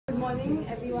morning,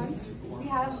 everyone. We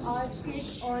have our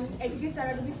skit on etiquettes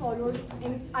that are to be followed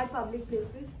in our public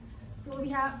places. So we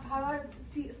have our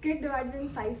skit divided in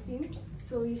 5 scenes.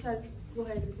 So we shall go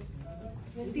ahead with it.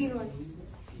 Scene 1.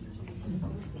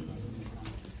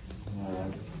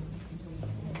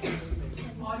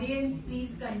 Audience,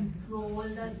 please control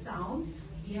the sounds.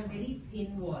 We have very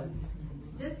thin walls.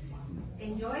 Just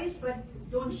enjoy it, but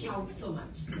don't shout so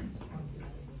much.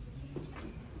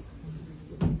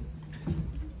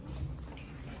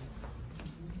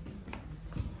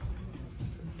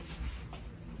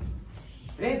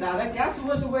 अरे दादा, क्या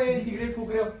सुबह सुबह ये cigarette फूक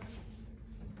रहे हो?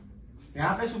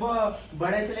 यहाँ पे सुबह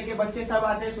बड़े से लेके बच्चे सब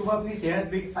आते हैं सुबह अपनी सेहत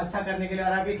भी अच्छा करने के लिए,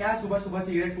 और आप ये क्या सुबह सुबह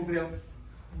सिगरेट फूक रहे हो?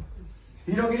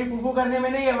 हीरोगिरी फूफू करने में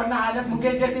नहीं है, वरना आदत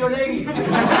मुकेश जैसी हो जाएगी।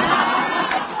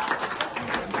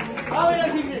 आओ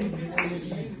यार cigarette.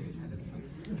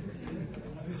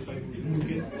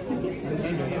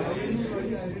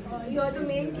 Here the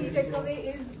main key takeaway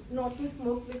is not to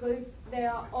smoke, because there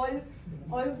are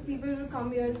all people will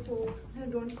come here, so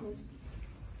don't smoke.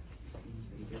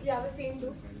 Yeah, the same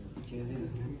too.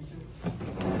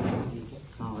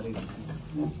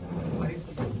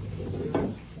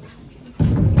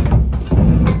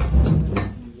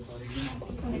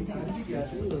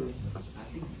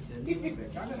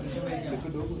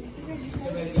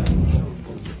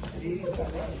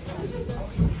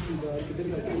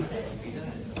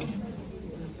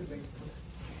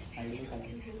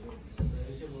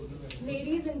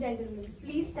 Ladies and gentlemen,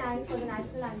 please stand for the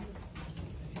national anthem.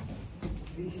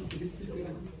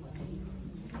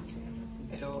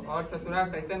 Hello, और ससुरा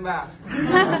कैसन बा?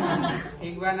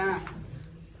 ठीक बा ना?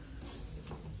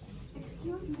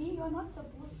 Excuse me, you are not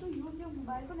supposed to use your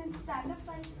mobile phone and stand up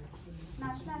while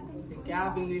national anthem. क्या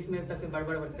आप English में तक से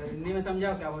बड़बड़ करते हो? हिंदी में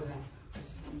समझाओ क्या बोल रहे हैं?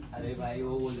 अरे भाई,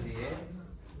 वो बोल रही है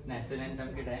नेशनल एंथम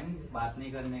के टाइम बात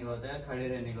नहीं करने का होता है, खड़े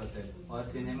रहने का होता है, और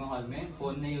सिनेमा हॉल में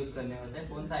फोन नहीं यूज करने का होता है,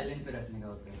 फोन साइलेंट पे रखने का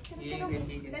होता है। ठीक है।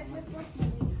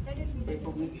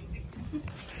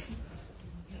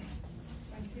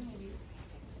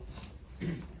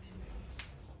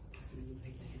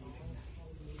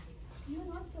 You are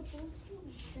not supposed to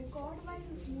record while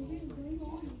the movie is going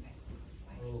on.